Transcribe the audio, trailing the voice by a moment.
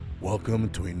Welcome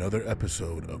to another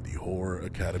episode of the Horror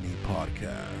Academy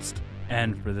podcast.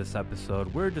 And for this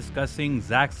episode, we're discussing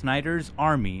Zack Snyder's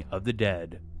Army of the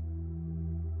Dead.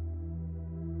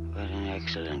 What an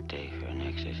excellent day for an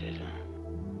exorcism.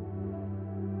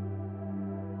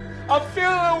 I'm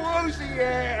feeling woozy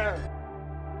here!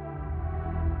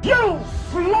 You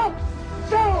flop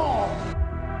soul!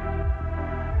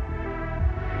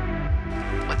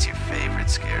 What's your favorite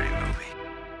scary movie?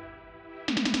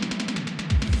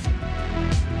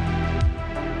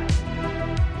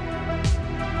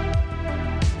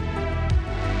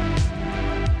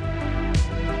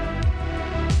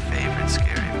 Favorite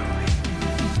scary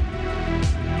movie?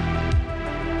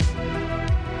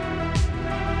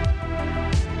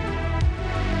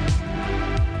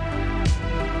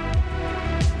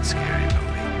 Scary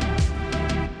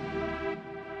movie.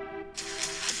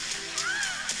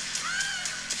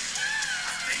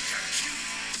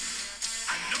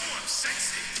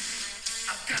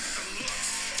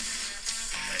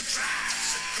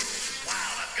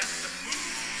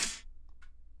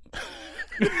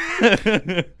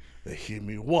 They hear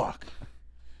me walk.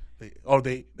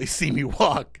 They see me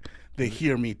walk. They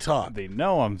hear me talk. They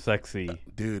know I'm sexy.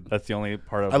 Dude, That's the only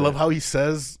part of I it. love how he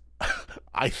says,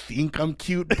 I think I'm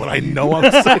cute, but I know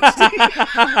I'm sexy.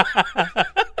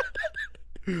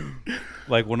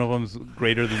 Like one of them's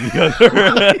greater than the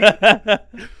other.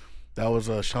 That was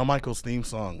Shawn Michaels' theme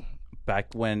song.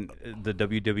 Back when the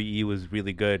WWE was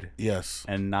really good Yes.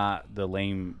 and not the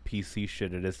lame PC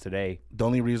shit it is today. The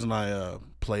only reason I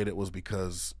played it was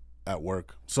because at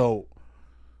work. So,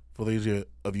 for those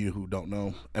of you who don't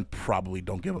know and probably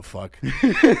don't give a fuck,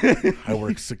 I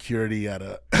work security at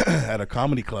a at a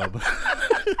comedy club.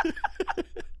 I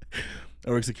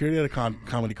work security at a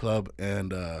comedy club,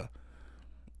 and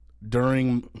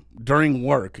during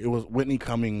work, it was Whitney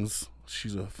Cummings.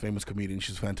 She's a famous comedian.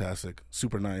 She's fantastic,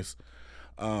 super nice.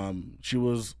 She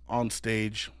was on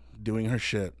stage doing her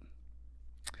shit.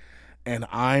 And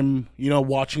I'm,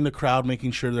 watching the crowd,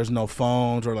 making sure there's no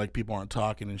phones or like people aren't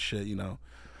talking and shit,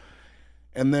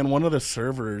 And then one of the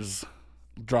servers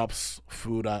drops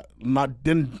food.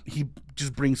 He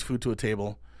just brings food to a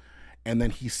table, and then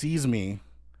he sees me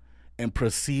and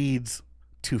proceeds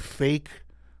to fake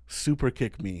super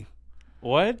kick me.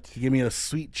 What? He gave me a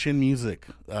sweet chin music.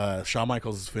 Shawn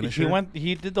Michaels' finisher.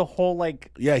 He did the whole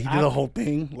Yeah, he did the whole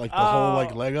thing, like the whole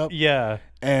leg up. Yeah.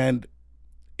 And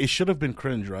it should have been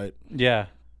cringe, right? Yeah.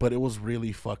 But it was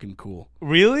really fucking cool.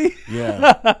 Really?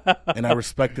 Yeah. And I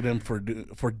respected him for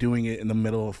doing it in the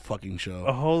middle of a fucking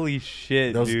show. Holy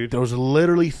shit, dude. There was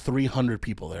literally 300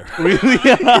 people there. Really?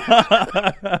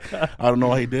 I don't know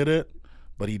how he did it,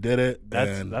 but he did it.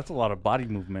 That's a lot of body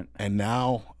movement. And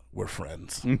now we're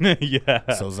friends.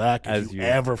 Yeah. So Zach, As if you you-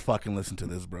 ever fucking listen to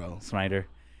this, bro. Snyder.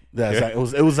 Yeah, Zach,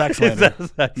 it was Zach Snyder.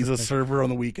 Zach He's a server on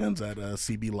the weekends at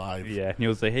CB Live. Yeah. And he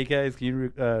was like, hey guys, can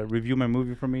you review my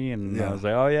movie for me? And Yeah. I was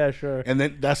like, oh yeah, sure. And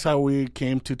then that's how we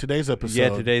came to today's episode. Yeah,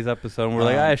 today's episode. And we're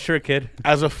like, ah, sure, kid.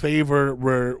 As a favor,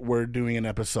 we're doing an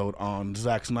episode on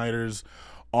Zack Snyder's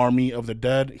Army of the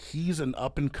Dead. He's an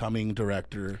up and coming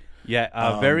director.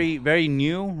 Yeah, very, very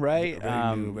new, right?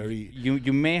 Very new, very.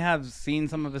 You may have seen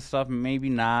some of his stuff, maybe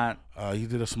not. He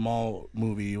did a small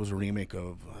movie. It was a remake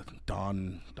of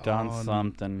Dawn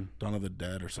Something of the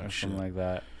Dead or some or shit. something like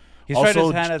that. He's tried Also,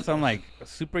 his hand at some like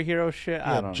superhero shit.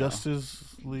 I don't know.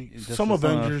 Justice League, Justice some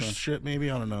Avengers League. shit, maybe,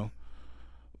 I don't know.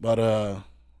 But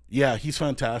yeah, he's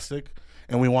fantastic,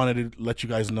 and we wanted to let you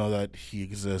guys know that he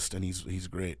exists and he's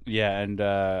great. Yeah, and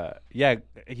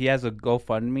he has a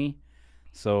GoFundMe,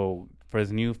 so for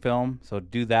his new film. So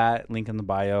do that. Link in the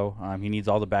bio. He needs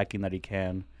all the backing that he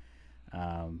can.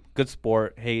 Good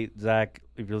sport. Hey Zach,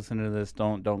 if you're listening to this,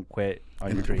 don't quit on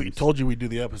your And dreams. we told you we'd do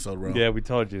the episode, bro. Yeah, we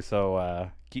told you. So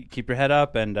keep your head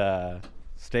up and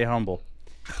stay humble.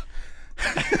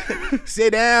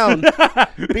 Sit down.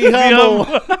 Be humble.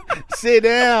 Sit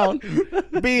down.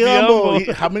 Be humble.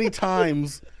 humble. How many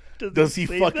times does he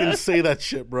fucking say that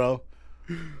shit, bro?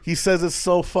 He says it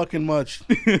so fucking much.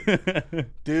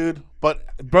 Dude.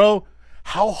 But, bro,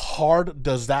 how hard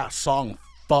does that song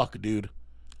fuck, dude?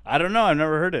 I don't know. I've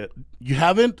never heard it. You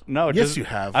haven't? No. Yes, you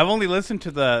have. I've only listened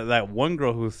to that one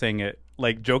girl who sang it,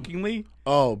 like jokingly.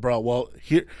 Oh, bro. Well,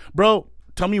 bro,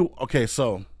 tell me. Okay,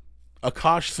 so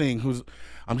Akash Singh,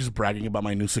 I'm just bragging about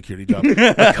my new security job.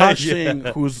 Akash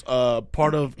Singh, who's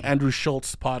part of Andrew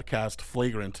Schultz's podcast,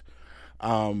 Flagrant.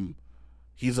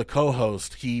 He's a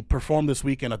co-host. He performed this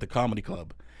weekend at the comedy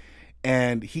club,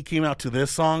 and he came out to this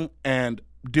song, and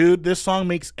dude, this song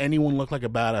makes anyone look like a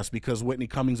badass because Whitney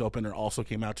Cummings' opener also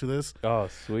came out to this. Oh,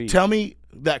 sweet. Tell me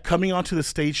that coming onto the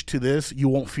stage to this, you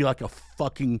won't feel like a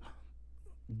fucking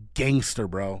gangster,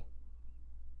 bro.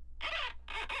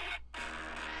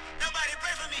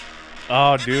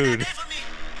 Oh, dude.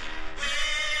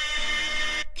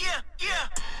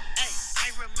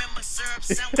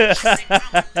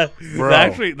 Bro.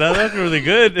 That's actually really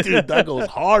good. Dude, that goes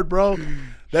hard, bro.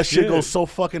 That shit Shit. goes so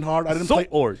fucking hard. I didn't So play.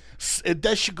 hard.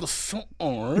 That shit goes so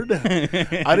hard.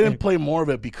 I didn't play more of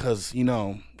it because I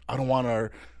don't want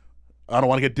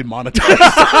to get demonetized.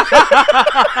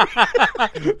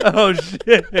 Oh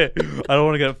shit! I don't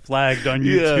want to get flagged on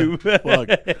YouTube. Fuck.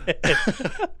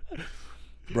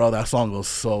 Bro, that song goes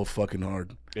so fucking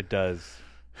hard. It does.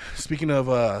 Speaking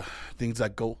of things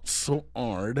that go so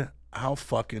hard, how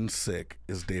fucking sick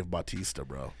is Dave Bautista,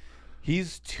 bro?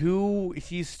 He's too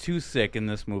sick in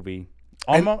this movie.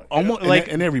 Almost like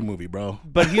in every movie, bro.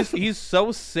 But he's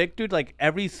so sick, dude. Like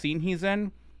every scene he's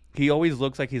in, he always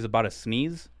looks like he's about to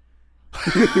sneeze.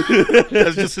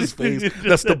 That's just his face.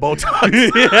 That's the Botox.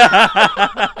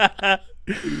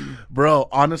 Bro,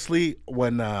 honestly,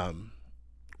 when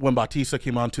Bautista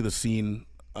came onto the scene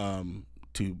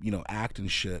to act and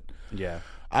shit, Yeah.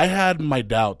 I had my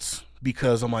doubts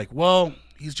because I'm like, well,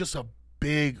 he's just a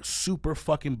big, super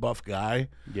fucking buff guy.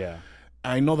 Yeah.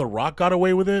 I know The Rock got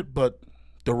away with it, but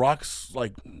The Rock's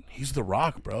like, he's The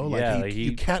Rock, bro. Like, Yeah,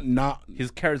 you can't not.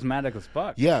 He's charismatic as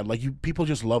fuck. Yeah, like people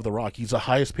just love The Rock. He's the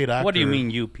highest paid actor. What do you mean,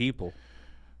 you people?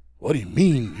 What do you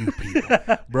mean, you people,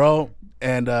 bro?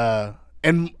 And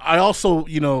I also,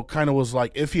 kind of was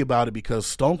like iffy about it because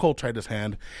Stone Cold tried his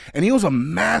hand, and he was a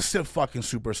massive fucking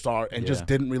superstar and just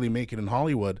didn't really make it in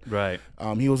Hollywood. Right.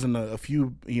 He was in a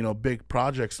few, big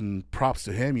projects, and props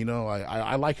to him.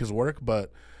 I like his work,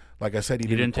 but like I said, he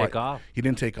didn't take off. He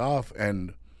didn't take off,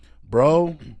 and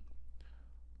bro,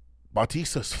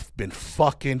 Bautista's been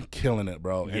fucking killing it,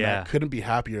 bro. And I couldn't be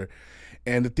happier.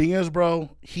 And the thing is,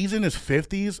 bro, he's in his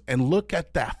 50s, and look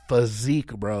at that physique,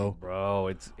 bro. Bro,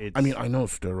 it's. I mean, I know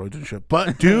steroids and shit,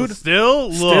 but dude, still,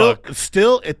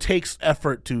 it takes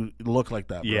effort to look like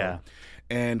that, bro. Yeah.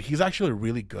 And he's actually a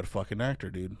really good fucking actor,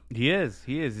 dude. He is.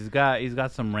 He's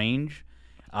got some range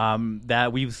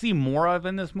that we see more of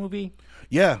in this movie.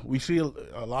 Yeah, we see a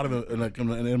lot of it, like,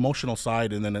 an emotional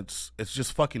side, and then it's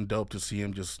just fucking dope to see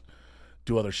him just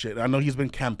do other shit. I know he's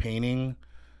been campaigning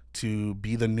to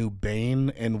be the new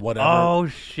Bane and whatever. Oh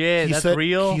shit, that's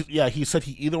real? He said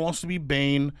he either wants to be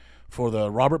Bane for the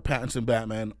Robert Pattinson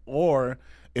Batman, or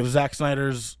if Zack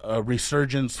Snyder's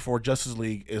resurgence for Justice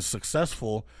League is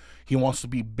successful, he wants to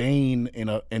be Bane in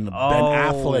the Ben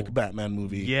Affleck Batman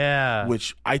movie. Yeah.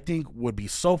 Which I think would be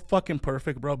so fucking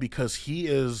perfect, bro, because he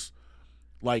is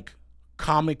like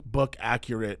comic book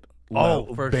accurate.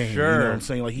 For Bane, sure. You know what I'm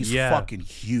saying? Like, he's fucking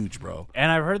huge, bro. And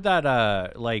I've heard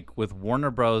that, like, with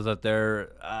Warner Bros., that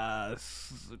their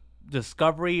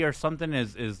Discovery or something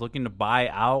is looking to buy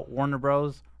out Warner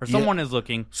Bros. Or someone is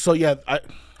looking. So, yeah,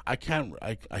 I can't.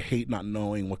 I hate not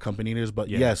knowing what company it is, but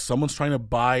yes, someone's trying to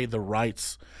buy the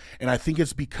rights, and I think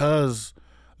it's because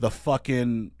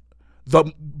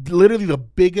literally the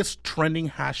biggest trending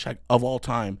hashtag of all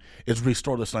time is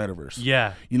restore the Snyderverse.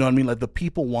 Yeah. You know what I mean? Like, the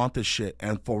people want this shit,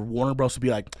 and for Warner Bros. To be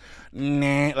like,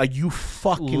 nah, like, you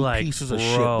fucking pieces of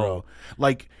shit, bro.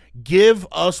 Like, give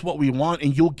us what we want,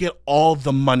 and you'll get all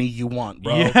the money you want,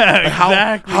 bro. Yeah, like,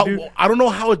 exactly. Dude. I don't know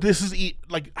how this is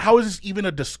how is this even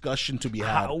a discussion to be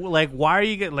had? Why are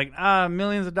you getting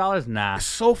millions of dollars? Nah, it's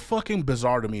so fucking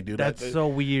bizarre to me, dude. That's so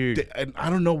weird. And I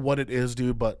don't know what it is,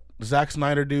 dude. But Zack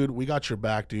Snyder, dude, we got your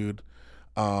back, dude.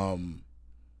 Yeah.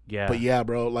 But yeah,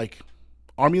 bro, like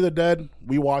Army of the Dead,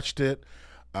 we watched it.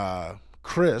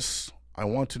 Chris, I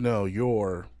want to know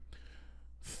your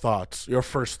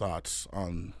first thoughts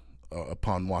on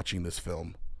upon watching this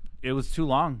film. It was too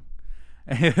long.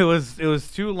 It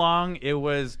was too long. It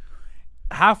was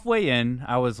halfway in.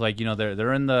 I was like,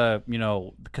 they're in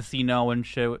the casino and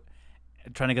shit,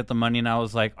 trying to get the money, and I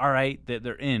was like, all right,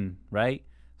 they're in, right?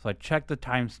 So I checked the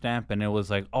timestamp, and it was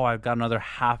like, oh, I've got another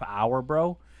half hour,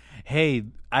 bro. Hey,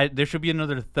 there should be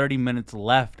another 30 minutes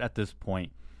left at this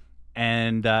point.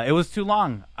 And it was too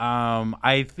long.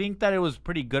 I think that it was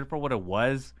pretty good for what it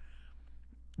was.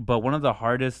 But one of the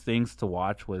hardest things to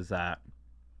watch was that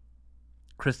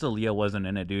Chris D'Elia wasn't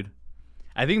in it, dude.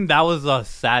 I think that was the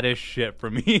saddest shit for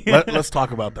me. Let's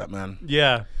talk about that, man.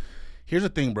 Yeah. Here's the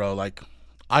thing, bro. Like,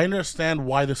 I understand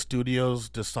why the studios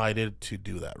decided to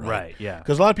do that, right? Right, yeah.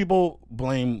 Because a lot of people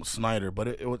blame Snyder, but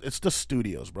it's the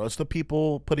studios, bro. It's the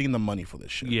people putting in the money for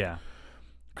this shit. Yeah.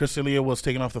 Chris D'Elia was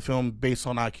taken off the film based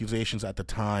on accusations at the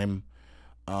time.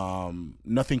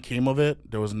 Nothing came of it.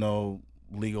 There was no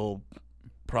legal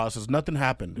process. Nothing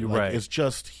happened. You're like, right. It's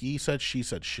just he said, she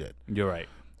said shit. You're right.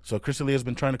 So Chris D'Elia has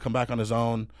been trying to come back on his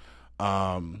own.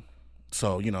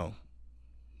 So,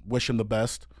 wish him the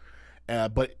best.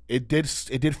 But it did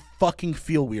fucking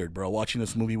feel weird, bro, watching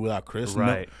this movie without Chris.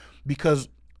 Right. Because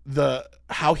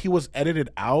how he was edited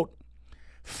out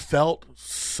felt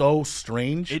so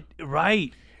strange.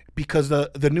 Right. Because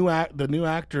the new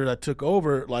actor that took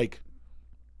over, like,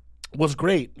 was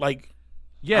great. Like,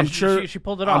 Yeah, I'm sure she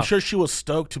pulled it off. I'm sure she was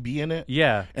stoked to be in it.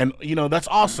 Yeah. And that's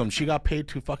awesome. She got paid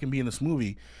to fucking be in this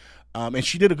movie, and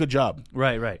she did a good job.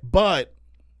 Right. But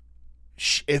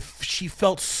if she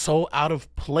felt so out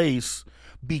of place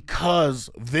because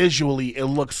visually it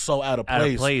looked so out of place. Out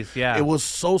of place, yeah. It was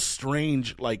so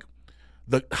strange, like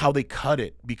how they cut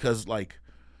it, because like,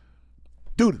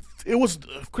 dude, it was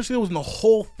Christian was in the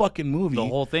whole fucking movie, The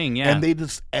whole thing, yeah. and they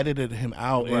just edited him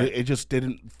out, and Right. it just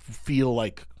didn't feel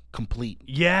like complete.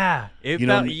 Yeah, it You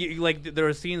felt know- like there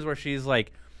were scenes where she's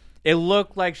like, it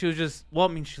looked like she was just. Well,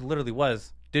 I mean, she literally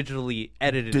was digitally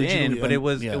edited in, but it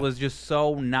was just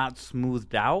so not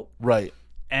smoothed out, Right.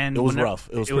 and It was whenever- rough.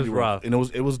 It was pretty rough, and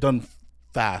it was done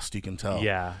fast. You can tell.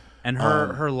 Yeah, and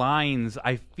her lines,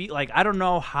 I feel like I don't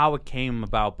know how it came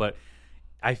about, but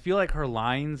I feel like her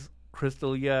lines, Chris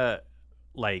D'Elia,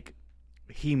 like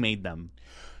he made them.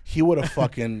 He would have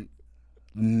fucking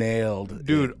nailed,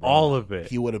 Dude, it, bro. all of it.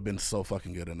 He would have been so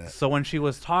fucking good in it. So when she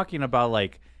was talking about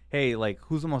like, hey, like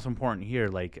who's the most important here?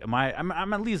 Like, I'm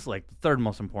at least like the third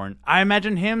most important. I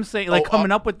imagine him saying like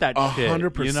coming up with that shit.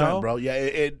 100%, you know? bro. Yeah,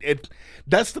 it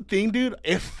that's the thing, dude.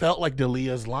 It felt like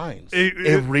D'Elia's lines.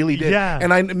 It really did. yeah.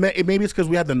 And maybe it's because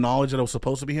we had the knowledge that it was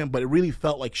supposed to be him, but it really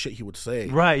felt like shit he would say.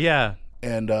 Right? Yeah.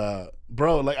 And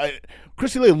bro, like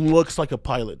Chris D'Elia looks like a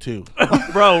pilot too.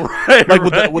 Bro, right? Like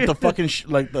right. with the fucking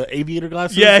like the aviator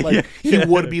glasses. Yeah, like yeah. he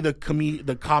would be the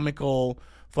comical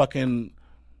fucking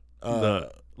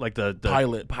the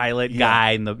pilot. pilot Yeah.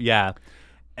 guy and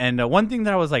and one thing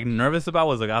that I was like nervous about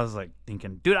was like I was like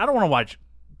thinking, dude, I don't want to watch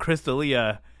Chris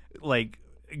D'Elia like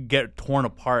get torn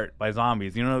apart by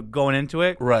zombies, you know, going into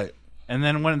it. Right. And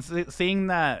then when seeing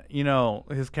that, you know,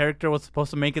 his character was supposed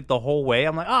to make it the whole way,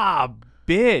 I'm like,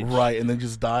 bitch. Right, and then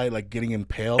just die like getting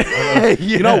impaled.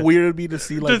 You know how weird it'd be to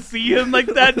see like To see him like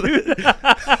that, dude.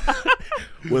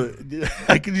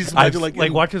 I can just I've imagine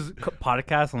like watch his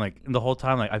podcast and like the whole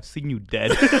time like I've seen you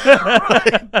dead.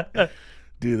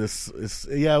 Dude, this is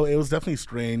it was definitely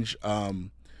strange.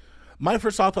 My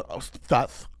first thoughts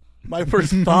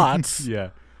Yeah.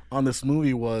 on this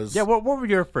movie was Yeah, what were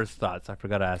your first thoughts? I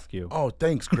forgot to ask you. oh,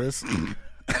 thanks, Chris.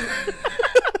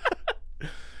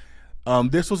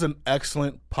 This was an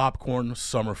excellent popcorn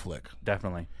summer flick.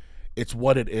 Definitely. It's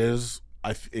what it is.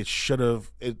 It should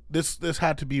have. This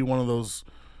had to be one of those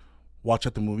watch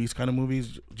at the movies kind of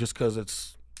movies, just because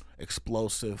it's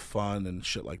explosive, fun, and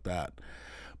shit like that.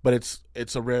 But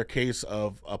it's a rare case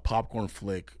of a popcorn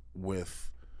flick with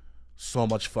so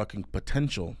much fucking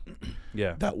potential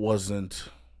Yeah. that wasn't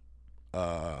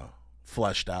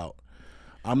fleshed out.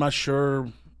 I'm not sure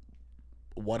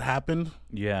what happened.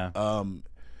 Yeah.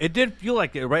 It did feel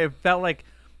like it, right? It felt like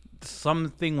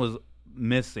something was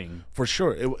missing. For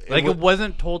sure, it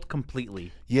wasn't told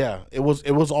completely. yeah, it was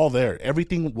all there.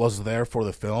 Everything was there for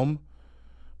the film,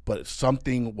 but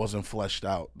something wasn't fleshed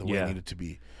out the way Yeah. it needed to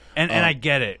be. And I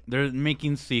get it. They're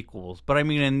making sequels. But I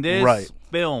mean in this Right.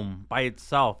 film by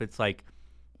itself, it's like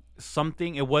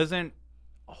something it wasn't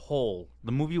whole.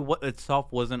 The movie itself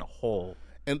wasn't whole.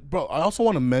 And bro, I also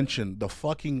want to mention the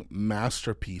fucking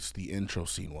masterpiece the intro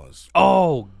scene was.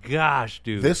 Oh gosh,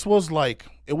 dude. This was like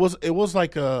it was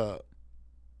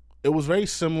very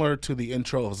similar to the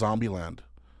intro of Zombieland.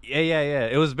 Yeah.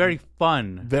 It was very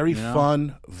fun. Very you know?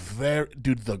 fun.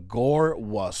 Dude, the gore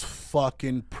was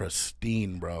fucking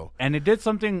pristine, bro. And it did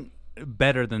something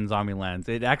better than Zombieland.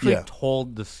 It actually Yeah.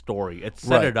 told the story. It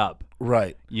set Right. it up.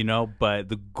 Right. You know, but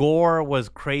the gore was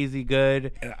crazy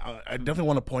good. And I definitely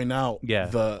want to point out Yeah.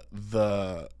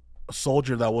 the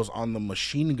soldier that was on the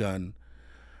machine gun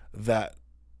that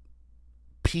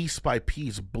piece by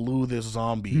piece blew this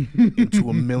zombie into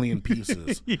a million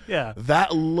pieces. Yeah.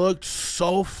 That looked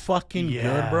so fucking good,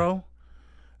 Yeah. bro.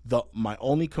 My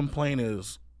only complaint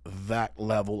is that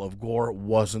level of gore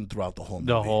wasn't throughout the whole movie.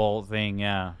 The whole thing,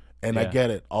 yeah. And I Yeah. get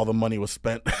it. All the money was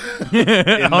spent on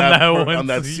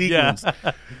that yeah. sequence.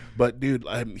 But dude,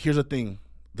 here's the thing: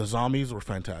 the zombies were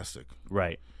fantastic.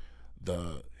 Right.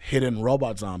 The hidden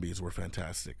robot zombies were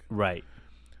fantastic. Right.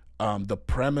 The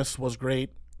premise was great.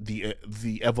 The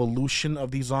evolution of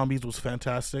these zombies was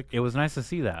fantastic. It was nice to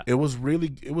see that. It was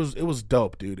really it was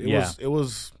dope, dude. It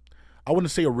was I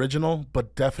wouldn't say original,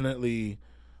 but definitely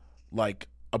like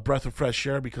a breath of fresh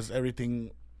air, because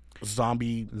everything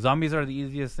Zombies are the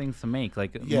easiest things to make,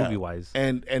 like movie wise.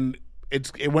 And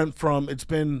it's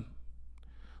been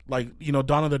like, you know,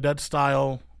 Dawn of the Dead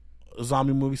style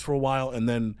zombie movies for a while, and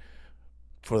then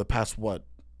for the past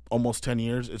almost 10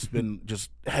 years, it's been just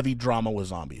heavy drama with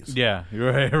zombies. Yeah,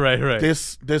 you're right.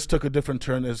 This took a different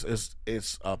turn. It's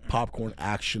a popcorn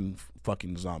action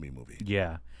fucking zombie movie.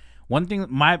 Yeah. One thing,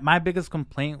 my biggest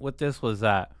complaint with this was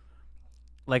that,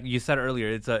 like you said earlier,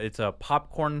 it's a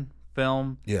popcorn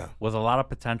film. Yeah. With a lot of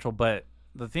potential, but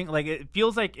the thing, like, it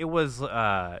feels like it was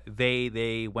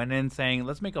they went in saying,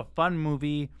 let's make a fun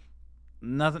movie,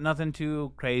 nothing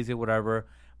too crazy, whatever,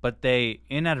 but they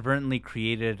inadvertently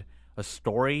created a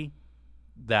story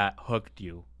that hooked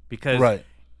you, because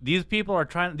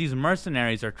these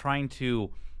mercenaries are trying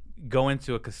to go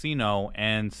into a casino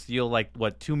and steal like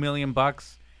 $2 million,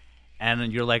 and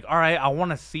then you're like, all right, I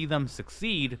want to see them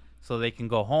succeed so they can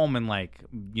go home and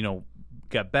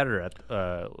get better at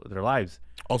their lives.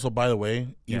 Also, by the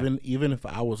way, even if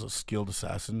I was a skilled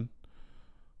assassin,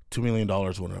 $2 million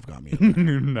wouldn't have got me in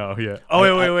there. No, yeah.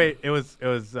 Oh, wait. It was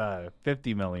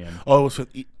 $50 million. Oh, it was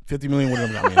 $50 million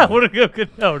wouldn't have got me in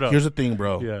there. No. Here's the thing,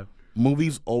 bro. Yeah.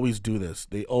 Movies always do this.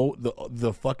 They owe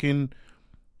the fucking,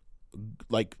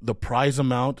 like, the prize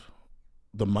amount,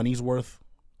 the money's worth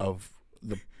of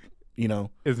the,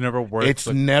 it's never worth. It's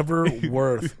never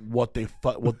worth what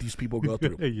these people go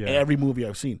through. Yeah. Every movie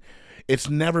I've seen, it's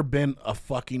never been a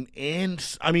fucking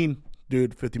I mean,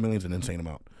 dude, $50 million is an insane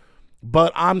amount.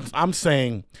 But I'm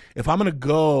saying, if I'm gonna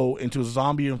go into a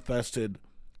zombie infested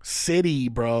city,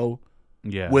 bro,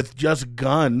 with just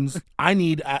guns, I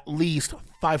need at least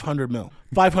 500 mil.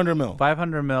 500 mil.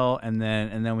 500 mil, and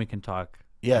then we can talk.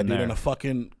 Yeah, dude, and a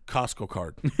fucking Costco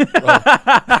card.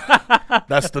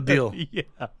 That's the deal. Yeah,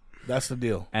 that's the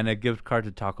deal. And a gift card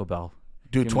to Taco Bell.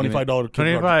 Dude, $25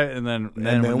 $25, and then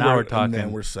now we're talking. And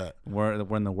then we're set. We're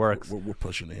in the works. We're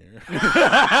pushing it here.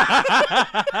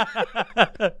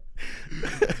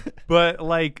 But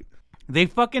like, they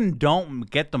fucking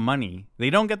don't get the money. They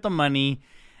don't get the money,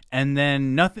 and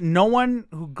then no one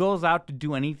who goes out to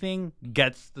do anything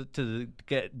gets do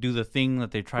the thing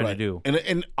that they try to do.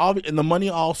 And the money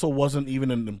also wasn't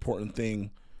even an important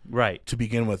thing. Right. To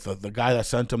begin with, the guy that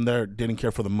sent him there didn't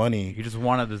care for the money. He just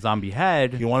wanted the zombie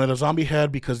head. He wanted a zombie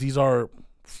head because these are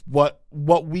what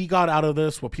we got out of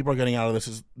this. What people are getting out of this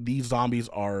is these zombies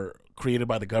are created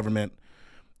by the government,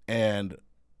 and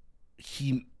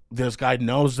this guy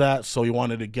knows that, so he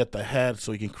wanted to get the head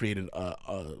so he can create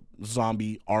a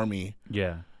zombie army.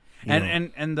 Yeah.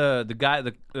 And the guy,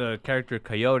 the character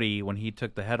Coyote, when he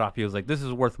took the head off, he was like, "This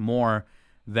is worth more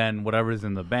than whatever's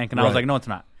in the bank." And I was like, "No, it's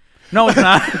not. No, it's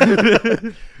not."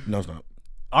 No, it's not.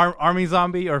 Army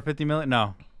zombie or 50 million?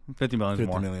 No, 50 million is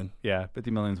more. 50 million. Yeah,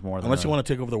 50 million is more. Unless you want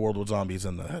to take over the world with zombies,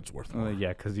 then the head's worth more. Yeah,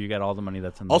 because you got all the money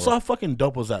that's in the Also, world. how fucking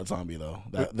dope was that zombie, though?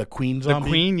 The queen zombie?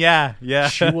 The queen, yeah.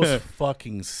 She was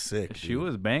fucking sick, She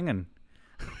was banging.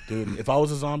 Dude, if I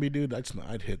was a zombie, dude,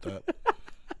 I'd hit that.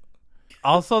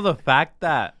 Also, the fact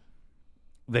that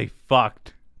they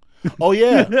fucked. Oh,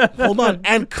 yeah. Hold on.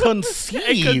 And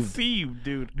conceived.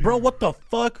 Dude. Bro, what the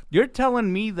fuck? You're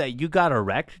telling me that you got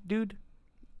erect, dude?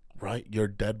 Right? Your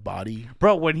dead body.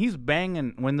 Bro, when he's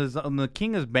banging, when the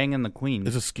king is banging the queen.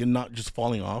 Is the skin not just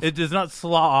falling off? It does not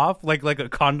slaw off like a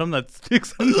condom that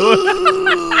sticks on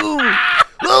the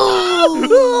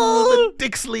the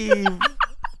dick sleeve.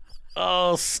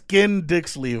 Oh, skin dick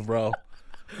sleeve, bro.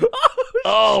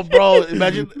 Oh, bro.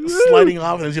 Imagine sliding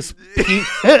off and it's just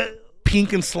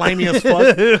pink and slimy as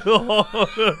fuck.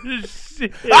 Oh,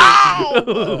 shit.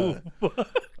 Ow!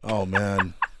 Oh,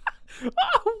 man.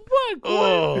 Oh, fuck.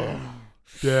 Oh.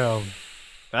 Damn.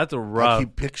 That's rough. I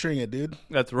keep picturing it, dude.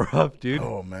 That's rough, dude.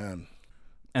 Oh, man.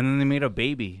 And then they made a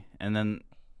baby. And then...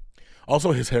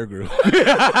 Also, his hair grew.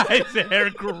 His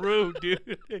hair grew,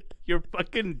 dude. You're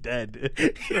fucking dead.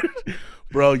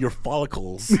 Bro, your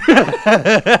follicles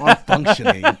aren't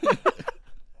functioning.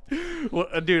 Well,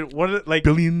 dude, what like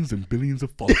billions and billions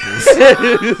of follicles.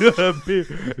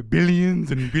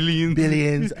 Billions and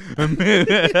billions.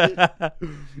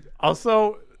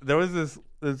 Also, there was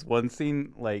this one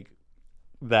scene like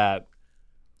that.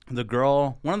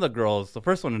 One of the girls, the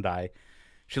first one to die,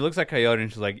 she looks at Coyote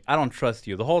and she's like, "I don't trust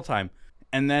you," the whole time.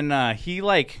 And then he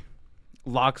like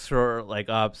locks her like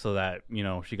up so that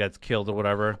she gets killed or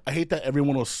whatever. I hate that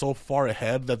everyone was so far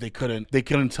ahead that they couldn't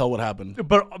tell what happened.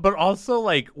 But also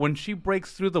like when she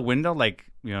breaks through the window, like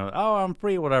oh, I'm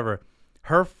free, whatever.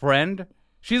 Her friend,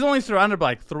 she's only surrounded by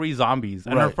like 3 zombies,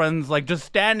 and her friend's like just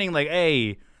standing like,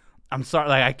 "Hey, I'm sorry,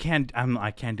 like I can't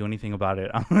do anything about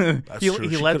it." He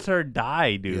lets her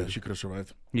die, dude. Yeah, she could have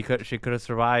survived. She could have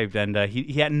survived, and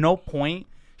he at no point.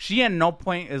 She at no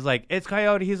point is like, "It's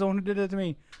Coyote. He's the one who did it to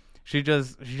me." She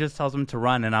just tells him to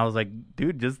run, and I was like,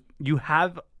 "Dude, you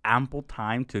have ample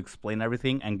time to explain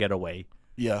everything and get away."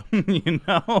 Yeah,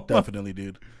 Definitely,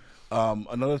 dude.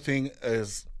 Another thing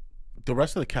is the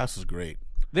rest of the cast is great.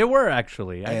 They were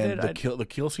actually. The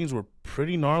kill scenes were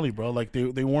pretty gnarly, bro. Like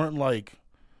they weren't like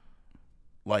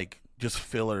just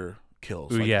filler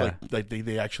kills. Like, yeah. Like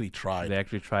they actually tried. They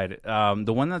actually tried it.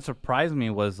 The one that surprised me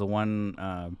was the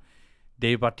one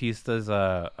Dave Bautista's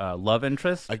love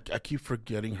interest. I keep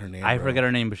forgetting her name. I bro. forget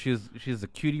her name, but she's a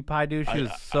cutie pie, dude. She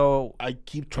was so. I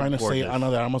keep trying to say gorgeous. Ana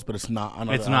de Armas, but it's not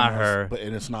Ana It's de not Armas, her.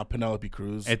 and it's not Penelope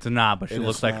Cruz. It's not, but she And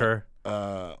looks it's like not,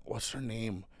 her. What's her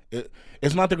name?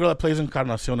 It's not the girl that plays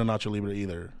Encarnacion in Nacho Libre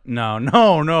either. No.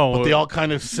 But they all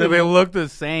kind of They look the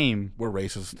same. We're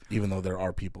racist, even though there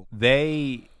are people.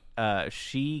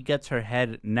 She gets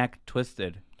her neck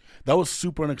twisted. That was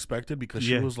super unexpected because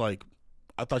she Yeah. was like,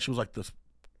 I thought she was like the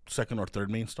second or third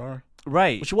main star,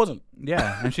 Right. but she wasn't.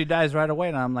 Yeah, and she dies right away,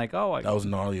 and I'm like, oh, That was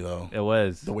gnarly though. it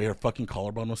was. The way her fucking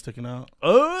collarbone was sticking out.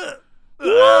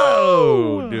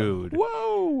 Whoa, dude.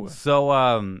 Whoa.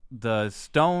 So the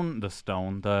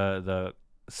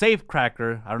safe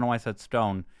cracker, I don't know why I said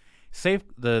stone.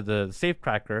 The safe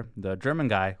cracker, the German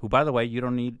guy, who by the way, you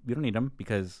don't need him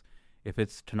because if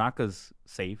it's Tanaka's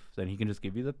safe, then he can just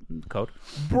give you the code.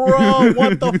 Bro,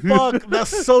 what the fuck?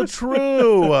 That's so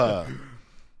true.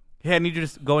 Hey, I need you to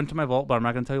just go into my vault, but I'm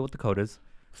not going to tell you what the code is.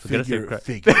 So get a safe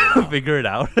Figure it out. figure it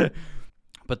out.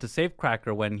 But the safe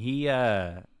cracker, when he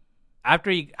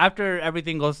after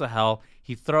everything goes to hell,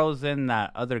 he throws in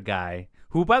that other guy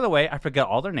who, by the way, I forget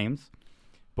all their names,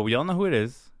 but we all know who it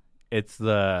is. It's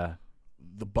the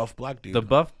buff black dude. the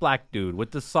buff black dude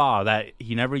with the saw that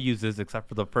he never uses except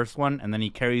for the first one, and then he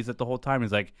carries it the whole time.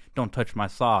 He's like, "Don't touch my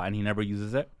saw," and he never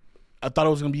uses it. I thought it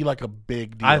was gonna be like a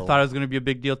big deal. I thought it was gonna be a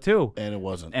big deal too, and it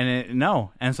wasn't.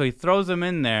 and so he throws him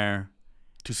in there.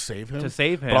 To save him,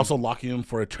 But also locking him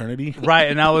for eternity. Right,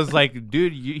 and I was like,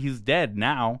 dude, he's dead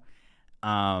now.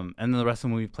 And then the rest of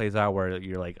the movie plays out where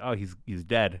you're like, oh, he's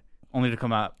dead, only to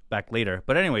come out back later.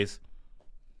 But anyways,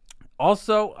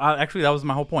 also, actually, that was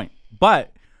my whole point.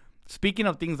 But speaking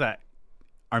of things that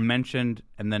are mentioned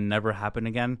and then never happen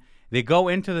again, they go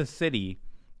into the city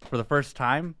for the first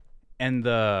time, and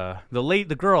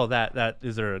the girl that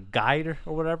is their guide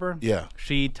or whatever. Yeah.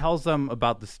 She tells them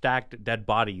about the stacked dead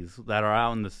bodies that are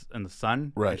out in the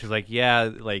sun. Right. And she's like, yeah,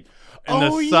 like in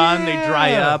Oh, the sun they yeah.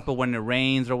 dry up, but when it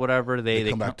rains or whatever, they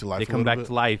come back to life They a come little back bit.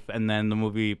 to life, and then the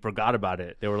movie forgot about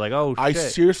it. They were like, oh shit. I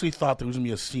seriously thought there was gonna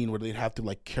be a scene where they'd have to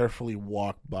like carefully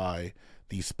walk by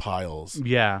these piles,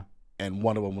 Yeah. and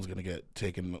one of them was gonna get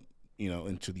taken,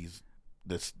 into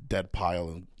this dead pile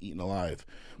and eaten alive,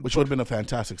 which would have been a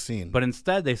fantastic scene. But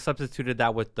instead, they substituted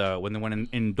that with when they went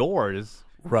indoors,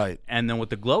 right, and then with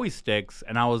the glowy sticks,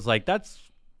 and I was like, that's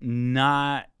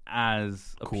not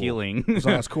as appealing. It's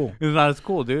not as cool. It's not as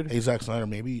cool, dude. Hey, Zack Snyder,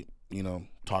 maybe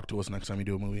talk to us next time you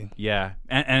do a movie. Yeah,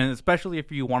 and especially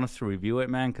if you want us to review it,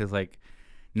 man, because like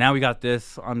now we got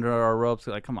this under our ropes.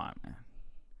 Like, come on, man,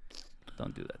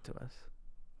 don't do that to us.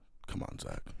 Come on,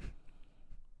 Zach.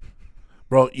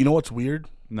 Bro, you know what's weird?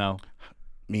 No.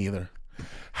 Me either.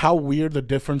 How weird the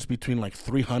difference between like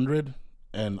 300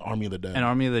 and Army of the Dead. And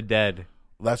Army of the Dead.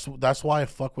 That's why I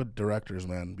fuck with directors,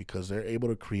 man, because they're able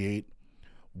to create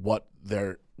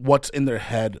what's in their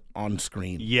head on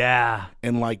screen. Yeah.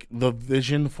 And like the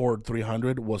vision for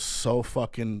 300 was so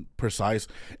fucking precise.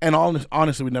 And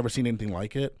honestly, we've never seen anything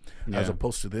like it. As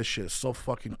opposed to this shit, it's so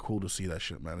fucking cool to see that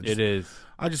shit, man. It is.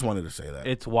 I just wanted to say that.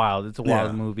 It's wild. It's a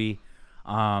wild movie.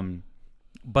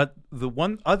 But the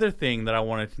one other thing that I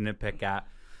wanted to nitpick at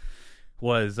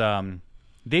was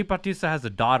Dave Bautista has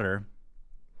a daughter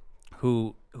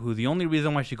who the only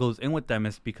reason why she goes in with them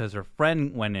is because her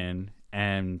friend went in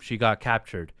and she got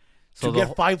captured. So to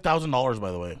get $5,000,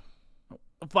 by the way.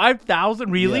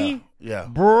 5,000, really? Yeah.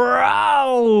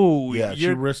 Bro. Yeah, she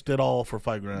risked it all for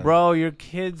 $5,000. Bro, your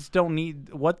kids don't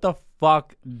need. What the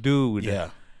fuck, dude? Yeah.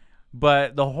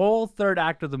 But the whole third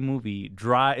act of the movie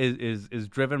is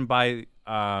driven by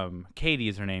Katie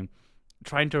is her name,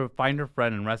 trying to find her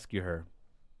friend and rescue her.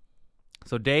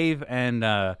 So Dave and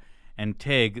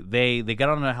Tig they get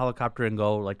on a helicopter and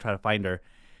go like try to find her,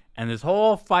 and this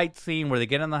whole fight scene where they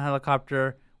get in the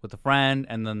helicopter with a friend,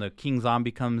 and then the King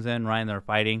Zombie comes in, right, and they're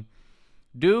fighting.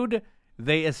 Dude,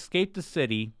 they escape the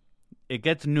city, it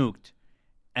gets nuked,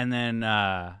 and then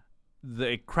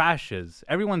it crashes.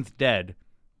 Everyone's dead.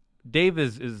 Dave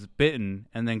is bitten,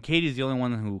 and then Katie's the only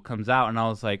one who comes out, and I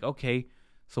was like, okay,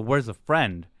 so where's the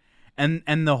friend?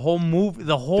 And the whole movie,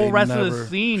 the whole rest of the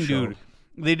scene, dude,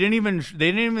 they didn't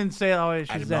even say, oh,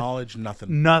 she's acknowledge dead.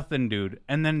 nothing, dude.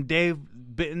 And then Dave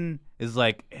bitten is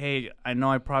like, hey, I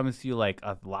know I promised you like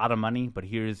a lot of money, but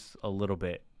here's a little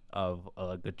bit of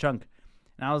a good chunk.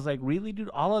 And I was like, really, dude,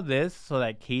 all of this so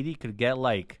that Katie could get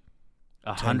like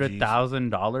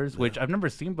 $100,000, which I've never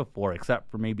seen before,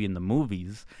 except for maybe in the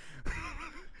movies.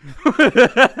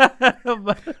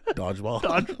 Dodgeball.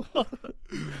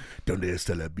 Donde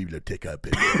está la biblioteca?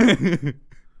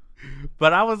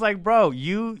 But I was like, bro,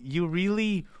 you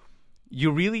really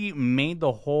made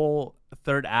the whole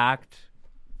third act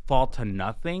fall to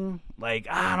nothing. Like,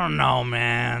 I don't know,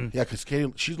 man. Yeah, because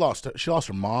Katie, she lost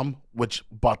her mom, which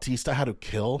Bautista had to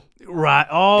kill. Right.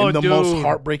 Oh, in the dude. most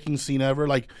heartbreaking scene ever.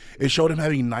 Like, it showed him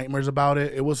having nightmares about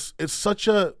it. It's such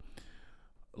a,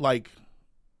 like,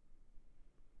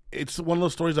 it's one of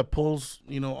those stories that pulls,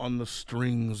 on the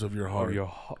strings of your heart. Your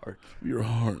heart. Your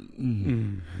heart.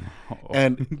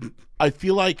 And I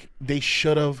feel like they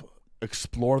should have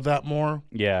explored that more.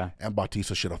 Yeah. And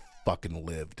Bautista should have fucking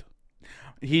lived.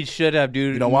 He should have,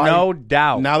 dude. You know why? No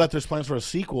doubt. Now that there's plans for a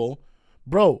sequel,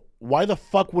 bro, why the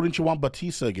fuck wouldn't you want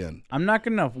Bautista again? I'm not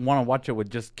going to want to watch it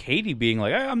with just Katie being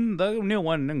like, hey, I'm the new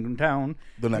one in town.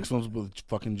 The next one's with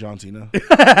fucking John Cena.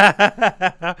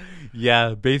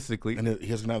 Yeah, basically. And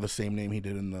he's going to have the same name he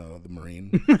did in the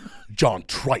Marine. John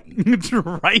Triton.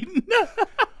 Triton.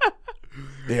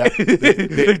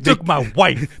 They took my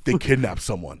wife. They kidnapped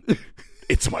someone.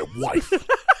 It's my wife.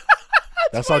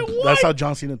 That's how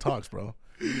John Cena talks, bro.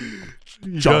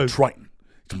 John Triton.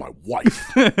 It's my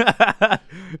wife.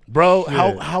 Bro,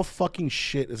 how fucking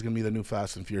shit is going to be the new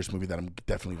Fast and Furious movie that I'm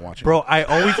definitely watching? Bro, I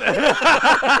always...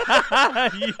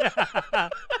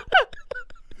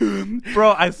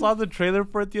 Bro, I saw the trailer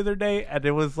for it the other day, and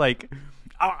it was like...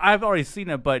 I've already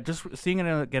seen it, but just seeing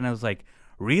it again, I was like,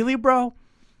 really, bro?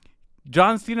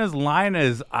 John Cena's line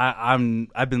is,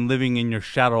 I've been living in your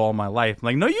shadow all my life. I'm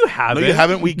like, no, you haven't. No, you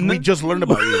haven't. We just learned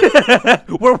about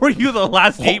you. Where were you the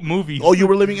last 8 movies? Oh, you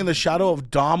were living in the shadow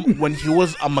of Dom when he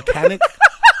was a mechanic?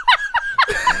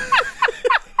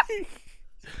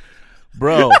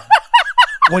 Bro.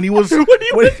 When he was a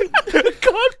convict.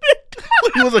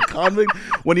 When he was a convict.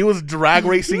 When he was drag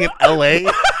racing in L.A.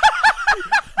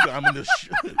 I'm in this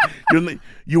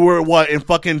you were what, in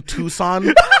fucking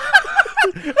Tucson?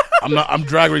 I'm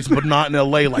drag racing, but not in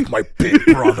LA like my big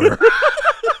brother.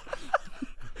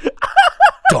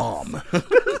 Dom. So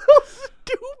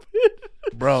stupid.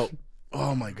 Bro.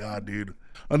 Oh my god, dude.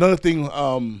 Another thing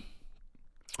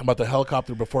about the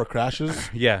helicopter before it crashes.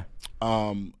 Yeah.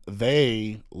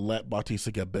 They let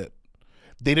Bautista get bit.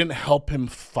 They didn't help him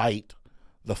fight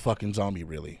the fucking zombie,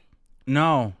 really.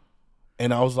 No.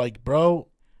 And I was like, bro,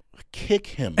 kick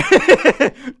him.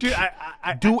 Dude,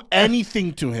 I do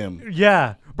anything to him.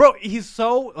 Yeah. Bro, he's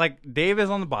so, like, Dave is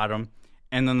on the bottom,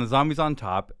 and then the zombie's on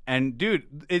top, and,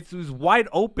 dude, it was wide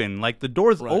open. Like, the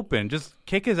door's open. Just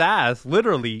kick his ass,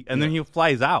 literally, and then he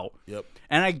flies out. Yep.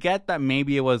 And I get that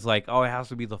maybe it was like, oh, it has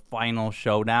to be the final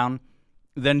showdown.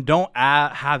 Then don't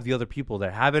have the other people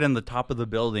there. Have it in the top of the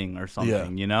building or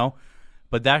something, you know?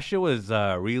 But that shit was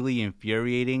really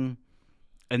infuriating.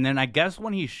 And then I guess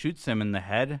when he shoots him in the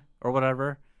head or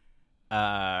whatever,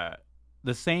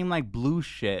 the same like blue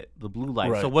shit, the blue light.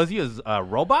 Right. So was he a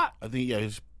robot? I think,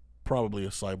 he's probably a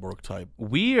cyborg type.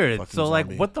 Weird. So like,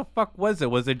 zombie. what the fuck was it?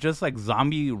 Was it just like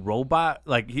zombie robot?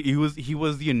 Like he was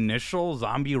the initial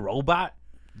zombie robot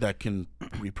that can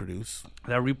reproduce.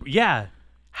 Yeah.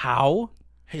 How?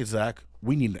 Hey Zach,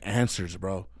 we need answers,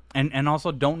 bro. And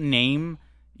also don't name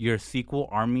your sequel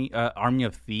Army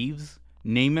of Thieves.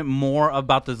 Name it more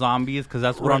about the zombies, because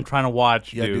that's what I'm trying to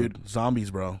watch, yeah, dude. Zombies,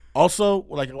 bro. Also,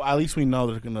 like, at least we know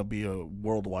there's going to be a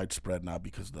worldwide spread now,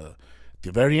 because the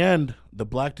very end, the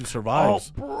black dude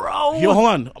survives. Oh, bro. Hold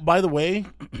on. By the way,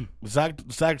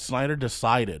 Zack Snyder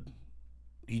decided.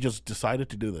 He just decided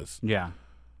to do this. Yeah.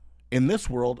 In this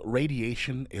world,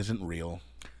 radiation isn't real,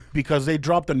 because they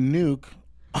dropped a nuke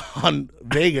on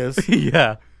Vegas.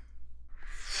 Yeah.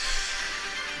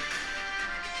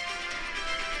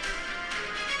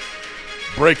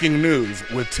 Breaking news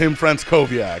with Tim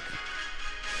Franskowiak.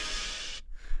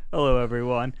 Hello,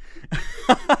 everyone.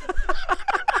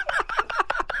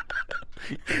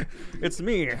 It's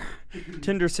me,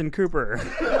 Tinderson Cooper.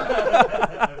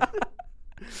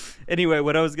 Anyway,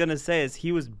 what I was going to say is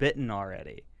he was bitten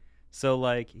already. So,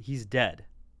 like, he's dead.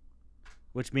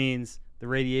 Which means the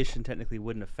radiation technically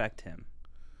wouldn't affect him.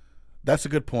 That's a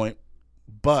good point.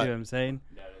 But see what I'm saying?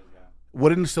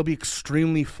 Wouldn't it still be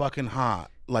extremely fucking hot?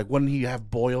 Like, wouldn't he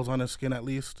have boils on his skin at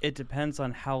least? It depends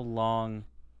on how long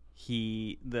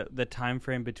the time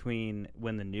frame between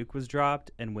when the nuke was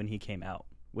dropped and when he came out,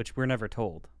 which we're never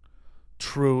told.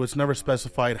 True. It's never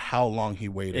specified how long he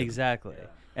waited. Exactly. Yeah.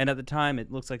 And at the time,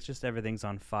 it looks like just everything's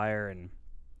on fire and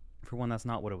For one, that's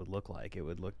not what it would look like. It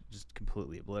would look just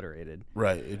completely obliterated.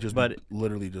 Right. It just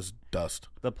literally just dust.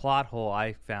 The plot hole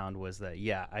I found was that,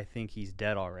 I think he's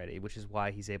dead already, which is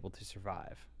why he's able to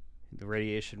survive. The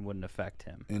radiation wouldn't affect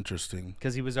him. Interesting.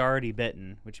 Because he was already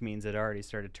bitten, which means it already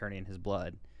started turning his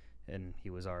blood, and he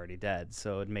was already dead.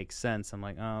 So it makes sense. I'm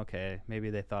like, oh, okay, maybe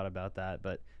they thought about that.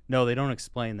 But no, they don't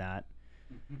explain that.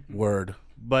 Word.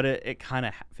 But it kind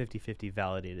of 50-50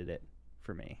 validated it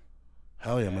for me.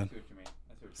 Hell yeah, man.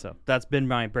 So that's been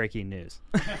my breaking news.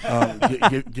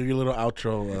 Give your little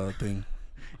outro thing.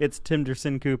 It's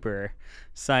Timderson Cooper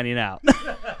signing out.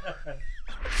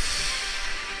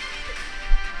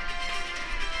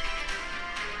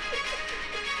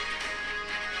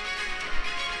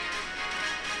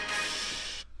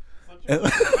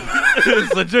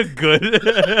 It's such a good.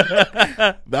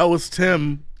 That was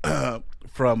Tim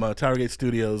from Towergate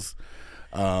Studios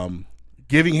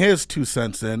giving his 2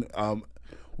 cents in.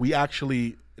 We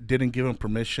actually didn't give him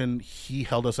permission. He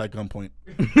held us at gunpoint.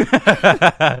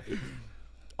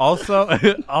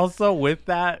 Also with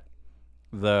that,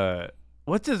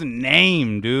 what's his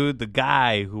name, dude? The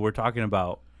guy who we're talking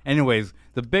about. Anyways,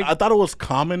 I thought it was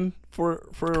Common for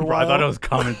a while. I thought it was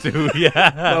Common too.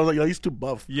 Yeah. I was like, yo, he's too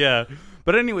buff. Yeah.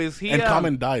 But anyways,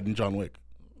 Common died in John Wick.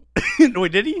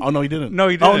 Wait, did he? Oh no, he didn't. No,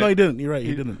 he didn't. Oh no, he didn't. You're right,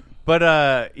 he didn't.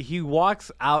 But he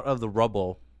walks out of the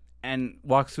rubble and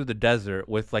walks through the desert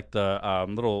with like the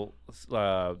little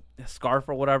scarf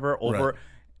or whatever over,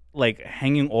 like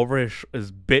hanging over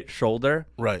his bit shoulder.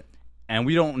 Right. And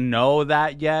we don't know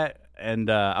that yet. And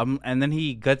then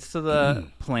he gets to the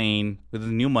plane with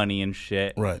his new money and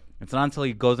shit. Right. It's not until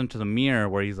he goes into the mirror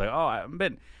where he's like, "Oh, I'm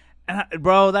bit." And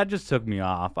bro, that just took me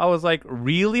off. I was like,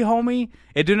 "Really, homie?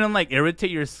 It didn't like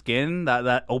irritate your skin,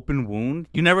 that open wound?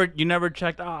 You never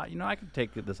checked? I can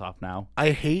take this off now." I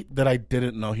hate that I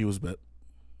didn't know he was bit.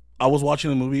 I was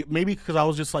watching the movie, maybe because I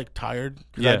was just like tired.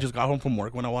 Because I just got home from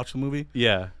work when I watched the movie.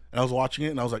 Yeah. And I was watching it,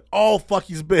 and I was like, "Oh fuck,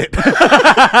 he's bit."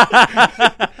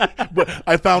 But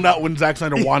I found out when Zack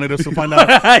Snyder wanted us to find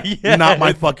out, not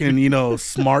my fucking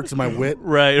smarts and my wit.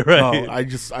 Right. No, I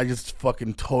just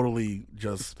fucking totally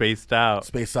just spaced out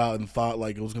and thought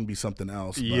like it was gonna be something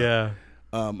else. But, yeah.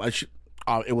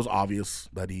 It was obvious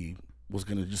that he was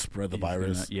gonna just spread the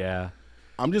virus. Yeah.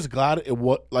 I'm just glad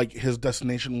his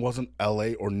destination wasn't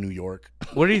L.A. or New York.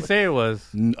 What did he say it was?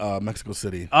 Mexico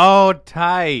City. Oh,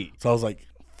 tight. So I was like,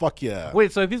 fuck yeah.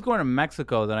 Wait, so if he's going to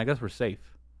Mexico, then I guess we're safe.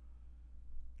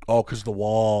 Oh, because the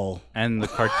wall. And the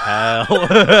cartel.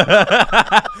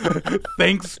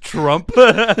 Thanks, Trump.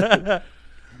 But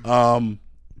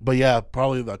yeah,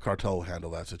 probably the cartel will handle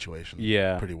that situation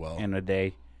pretty well. In a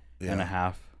day and a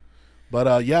half.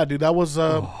 But yeah, dude, that was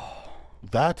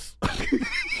that's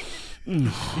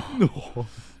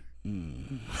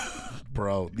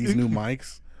bro, these new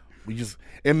mics,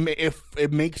 if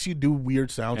it makes you do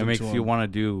weird sounds. It makes you want to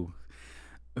do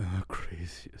the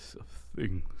craziest of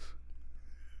things.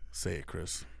 Say it,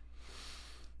 Chris.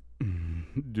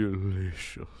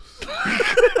 Delicious.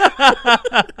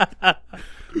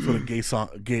 That's what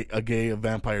a gay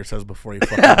vampire says before he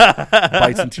fucking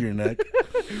bites into your neck.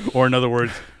 Or in other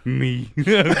words, me.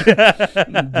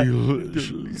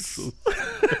 Delicious.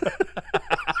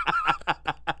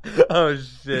 Oh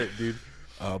shit, dude.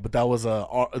 But that was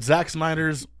Zack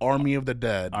Snyder's Army of the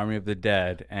Dead. Army of the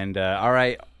Dead. And all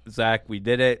right, Zach, we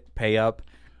did it. Pay up.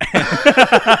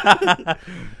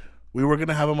 We were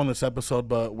gonna have him on this episode,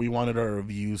 but we wanted our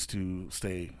reviews to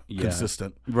stay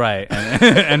consistent, right,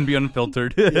 and be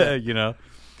unfiltered. But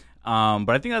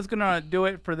I think that's gonna do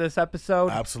it for this episode.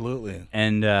 Absolutely.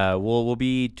 And we'll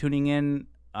be tuning in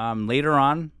later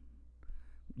on.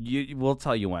 We'll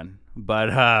tell you when. But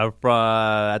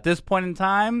at this point in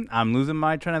time, I'm losing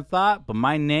my train of thought. But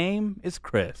my name is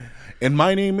Chris, and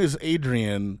my name is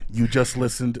Adrian. You just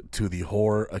listened to the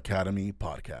Horror Academy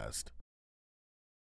podcast.